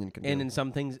only an onion can do. And in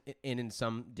some things, and in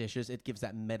some dishes, it gives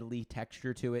that metally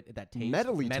texture to it. That taste.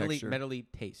 Metally texture? Metally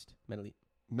taste. Metally.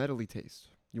 Metally taste.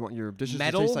 You want your dishes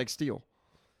Metal? to taste like steel.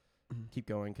 Keep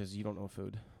going because you don't know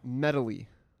food. Metally.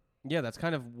 Yeah, that's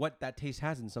kind of what that taste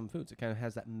has in some foods. It kind of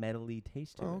has that metally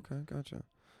taste to it. Oh, okay.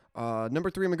 Gotcha.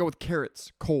 Number 3, I'm going to go with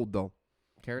carrots. Cold, though.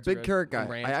 Carrots Big are good. carrot guy. And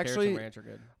ranch, I carrots actually- and ranch are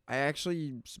good. I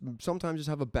actually sometimes just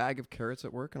have a bag of carrots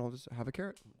at work, and I'll just have a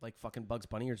carrot. Like fucking Bugs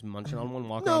Bunny, you're just munching on one,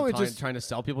 walking No, on it time, just- trying to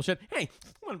sell people shit. Hey,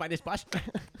 want to buy this bus?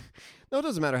 No, it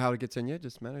doesn't matter how it gets in you. It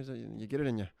just matters that you get it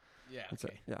in you. Yeah. That's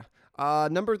it. Yeah.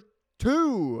 Number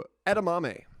 2,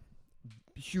 edamame.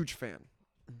 Huge fan.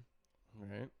 All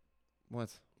right. What?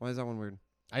 Why is that one weird?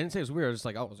 I didn't say it was weird. I was just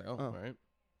like, oh, all right.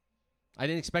 I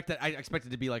didn't expect that. I expected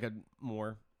it to be like a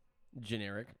more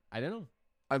generic. I don't know.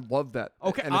 I love that.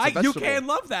 Okay, and it's a you vegetable. can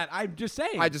love that. I'm just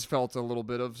saying. I just felt a little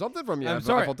bit of something from you. I'm I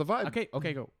sorry. felt the vibe.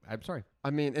 Okay, go. I'm sorry. I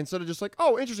mean, instead of just like,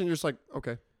 oh, interesting, you're just like,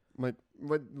 okay. Like,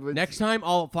 what Next time,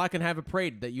 I'll fucking have a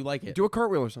parade that you like it. do a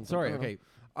cartwheel or something. Sorry. I don't Okay.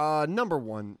 know. Number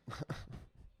 1.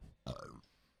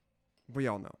 We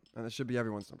all know, and it should be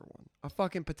everyone's number 1. A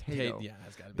fucking potato. Yeah,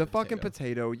 that's gotta be The fucking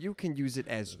potato. You can use it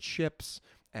as chips,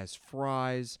 as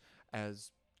fries,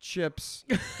 as chips.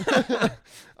 I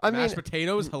mean, Mashed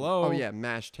potatoes. Hello. oh yeah,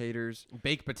 mashed taters,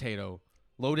 Baked potato.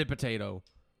 Loaded potato.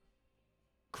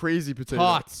 crazy potato.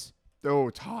 Tots. Oh,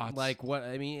 tots. Like what?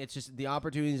 I mean, it's just the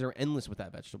opportunities are endless with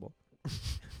that vegetable.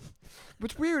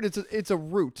 What's weird? It's a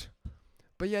root,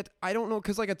 but yet I don't know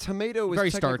because like a tomato is Very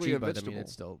technically starchy, a but I vegetable. mean,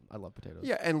 it's still. I love potatoes.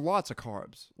 Yeah, and lots of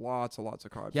carbs. Lots of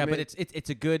carbs. Yeah, I mean, but it's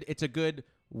a good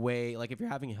way. Like if you're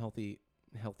having a healthy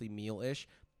meal ish,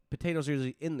 potatoes are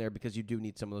usually in there because you do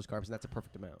need some of those carbs, and that's a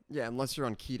perfect amount. yeah, unless you're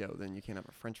on keto, then you can't have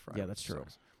a French fry. Yeah, which that's true.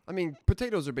 sucks. I mean,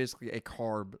 potatoes are basically a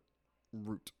carb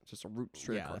root, just a root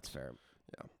straight. Yeah, of carbs. that's fair.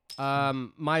 Yeah.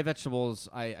 My vegetables,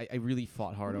 I really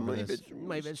fought hard over My this. vegetables.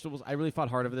 My vegetables, I really fought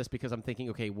hard over this because I'm thinking,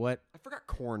 okay, what? I forgot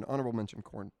corn. Honorable mention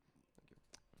corn.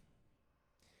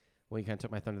 Well, you kind of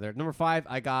took my thunder there. Number 5,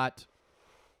 I got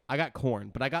corn,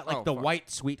 but I got like Oh, the fuck. white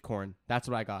sweet corn. That's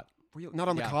what I got. Not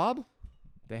on the Yeah. cob?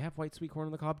 They have white sweet corn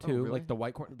on the cob Oh, too, really? like the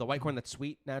white corn that's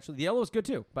sweet naturally. The yellow is good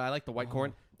too, but I like the white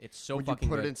corn. It's so When you fucking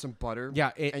put good. it in some butter.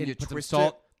 Yeah, and you put some twist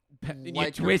salt. it You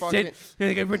like you're twist it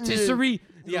like a rotisserie.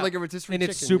 Yeah, like a rotisserie and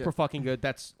it's chicken, super yeah. fucking good.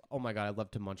 That's oh my god, I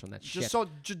love to munch on that shit. Just salt,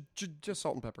 just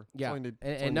salt and pepper. That's Yeah, all you need. That's all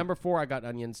you and need. number 4, I got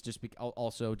onions.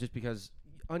 Also just because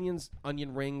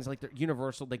onion rings, like they're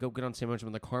universal. They go good on sandwich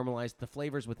when they're caramelized. The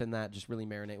flavors within that just really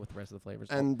marinate with the rest of the flavors.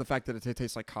 And the fact that it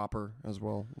tastes like copper as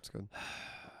well. It's good.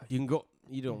 You can go.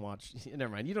 You don't watch.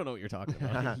 Never mind. You don't know what you're talking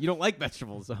about. You don't like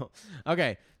vegetables, so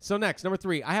okay. So next, number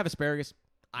 3, I have asparagus.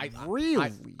 I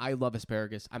love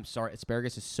asparagus. I'm sorry,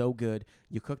 asparagus is so good.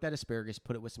 You cook that asparagus,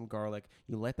 put it with some garlic.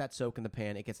 You let that soak in the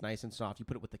pan. It gets nice and soft. You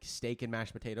put it with the steak and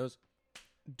mashed potatoes.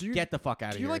 Get the fuck out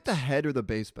of here. Do you like the head or the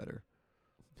base better?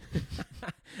 You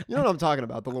know what I'm talking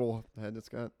about? The little head it's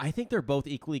got. I think they're both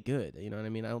equally good. You know what I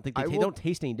mean? I don't think they don't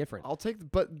taste any different. I'll take,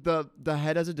 but the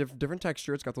head has a different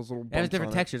texture. It's got those little. It has a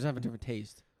different texture. It doesn't have a different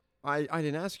taste. I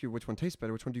didn't ask you which one tastes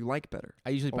better. Which one do you like better? I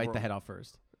usually bite the head off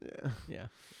first. Yeah.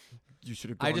 You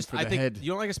should have gone for the I think head. You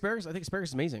don't like asparagus? I think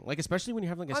asparagus is amazing. Like, especially when you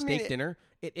have like a steak dinner,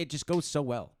 it just goes so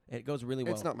well. It goes really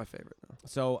well. It's not my favorite though.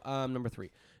 So number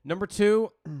 3. Number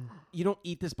 2, you don't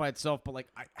eat this by itself, but like,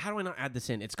 how do I not add this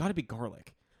in? It's got to be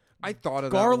garlic. I thought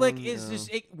of garlic that one, is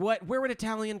just where would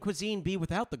Italian cuisine be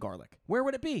without the garlic? Where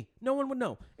would it be? No one would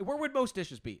know. Where would most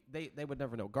dishes be? They would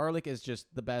never know. Garlic is just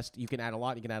the best. You can add a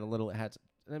lot. You can add a little. It has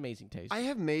an amazing taste. I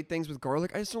have made things with garlic.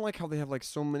 I just don't like how they have like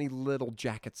so many little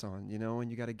jackets on,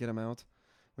 and you got to get them out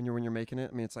when you're making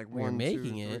it. I mean, it's like when one, you're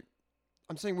making 2, it. 3.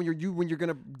 I'm saying when you're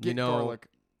gonna get garlic.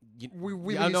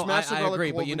 I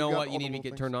agree, but you know what you need to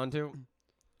get turned on to?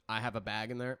 I have a bag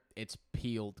in there. It's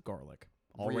peeled garlic,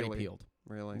 already peeled.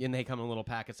 Really? And they come in little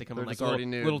packets. They come in like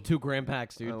little 2-gram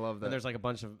packs, dude. I love that. And there's like a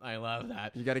bunch of. I love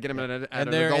that. You got to get them at an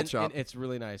adult shop. It's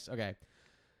really nice. Okay.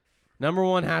 Number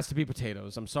 1 has to be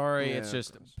potatoes. I'm sorry. Yeah, it's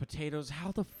just potatoes.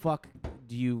 How the fuck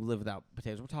do you live without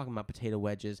potatoes? We're talking about potato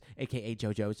wedges, a.k.a.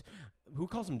 JoJo's. Who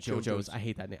calls them JoJo's? I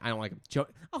hate that name. I don't like them.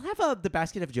 I'll have the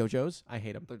basket of JoJo's. I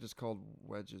hate them. They're just called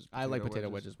wedges. I like potato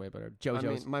wedges way better. JoJo's. I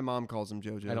mean, my mom calls them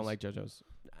JoJo's. I don't like JoJo's.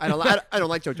 I don't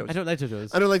like JoJo's. I don't like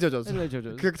JoJo's. I don't like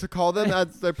JoJo's. To call them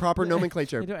as the proper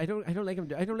nomenclature. I don't like them.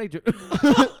 I don't like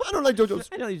I don't like JoJo's.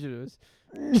 I don't like JoJo's.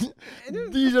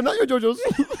 These are not your JoJo's.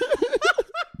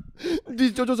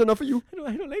 These JoJo's are not for you.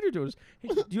 I don't like JoJo's. Hey,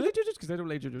 do you like JoJo's? Because I don't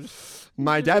like JoJo's.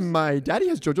 My daddy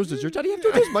has JoJo's. Does your daddy have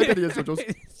JoJo's? My daddy has JoJo's.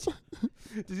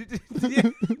 Does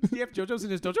he have JoJo's in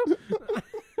his dojo?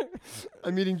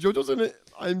 I'm eating JoJo's in it.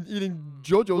 I'm eating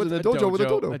JoJo's in a dojo with a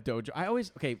dodo. A dojo. I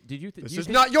always Did you? This is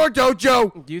not your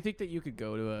dojo. Do you think that you could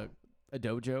go to a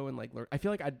dojo and like learn? I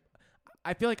feel like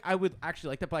I would actually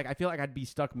like that, but like I feel like I'd be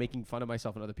stuck making fun of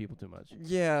myself and other people too much.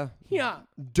 Yeah. Yeah.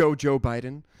 Dojo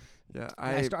Biden. Yeah.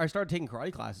 I started taking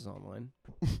karate classes online.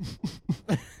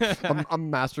 a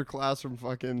master class from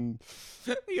fucking.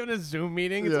 You in a Zoom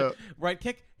meeting? It's Yeah. like, right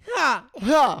kick. Ha!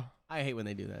 Ha! I hate when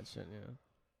they do that shit. Yeah.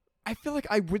 I feel like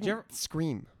I wouldn't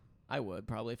scream. I would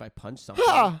probably if I punched something.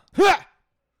 Ha! Ha!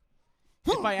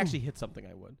 If I actually hit something,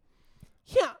 I would.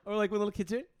 Yeah. Or like when little kids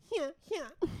do it. Yeah.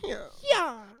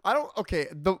 I don't. Okay.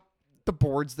 The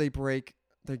boards they break,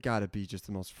 they gotta be just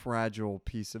the most fragile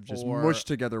piece of just mushed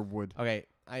together wood. Okay.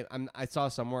 I saw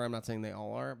somewhere. I'm not saying they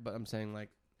all are, but I'm saying like,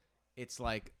 it's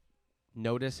like,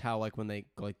 notice how like when they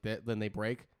then they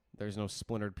break, there's no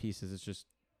splintered pieces.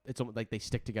 It's almost like they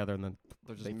stick together and then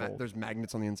There's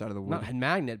magnets on the inside of the wood. Not a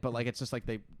magnet, but like it's just like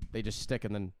they just stick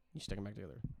and then you stick them back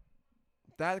together.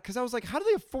 Because I was like, how do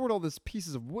they afford all these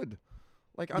pieces of wood?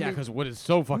 Like, because wood is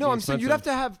so fucking. No, I'm expensive. saying you'd have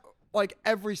to have like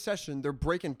every session they're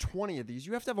breaking 20 of these.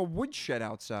 You have to have a wood shed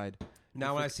outside.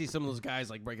 Now when I see some of those guys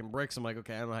like breaking bricks, I'm like,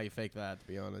 okay, I don't know how you fake that, to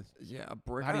be honest. Yeah, a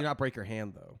brick. How do you not break your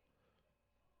hand though?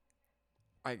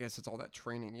 I guess it's all that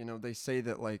training. They say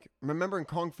that like, remember in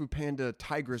Kung Fu Panda,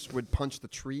 Tigress would punch the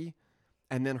tree,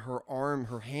 and then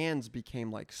her hands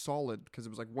became like solid because it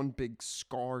was like one big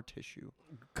scar tissue.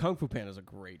 Kung Fu Panda is a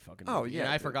great fucking movie. Oh yeah,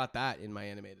 I forgot that in my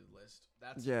animated list.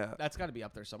 That's got to be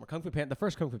up there somewhere. Kung Fu Panda, the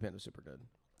first Kung Fu Panda was super good.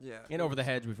 Yeah, and Over the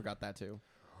Hedge, we forgot that too.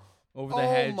 Over the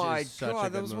Hedge is such a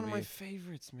good that was movie. one of my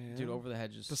favorites, man. Dude, Over the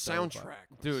Hedge is the so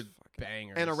soundtrack, dude,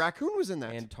 bangers. And a raccoon was in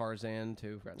that, and Tarzan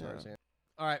too. Forgot Tarzan.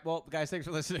 All right, well, guys, thanks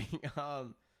for listening.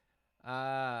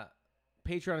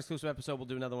 Patreon exclusive episode. We'll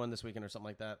do another one this weekend or something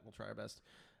like that. We'll try our best.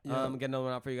 Yeah. Get another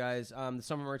one out for you guys. The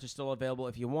summer merch is still available.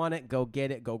 If you want it, go get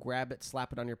it. Go grab it.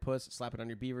 Slap it on your puss. Slap it on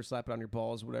your beaver. Slap it on your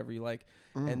balls. Whatever you like.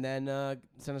 And then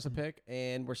send us a pic.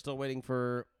 And we're still waiting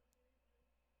for.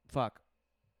 Fuck.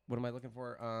 What am I looking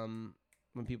for?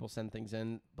 When people send things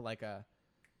in, but like a.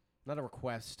 Not a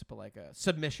request, but like a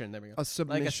submission. There we go. A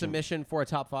submission. Like a submission for a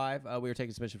top 5. We were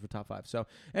taking submission for top 5. So,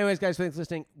 anyways, guys, thanks for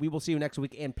listening. We will see you next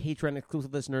week. And Patreon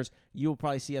exclusive listeners, you will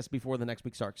probably see us before the next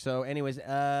week's arc. So, anyways,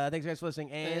 thanks guys for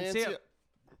listening. And see ya.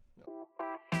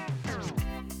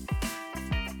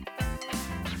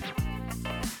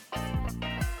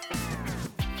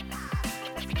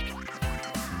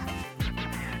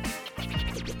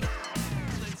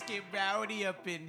 Let's get rowdy. rowdy up in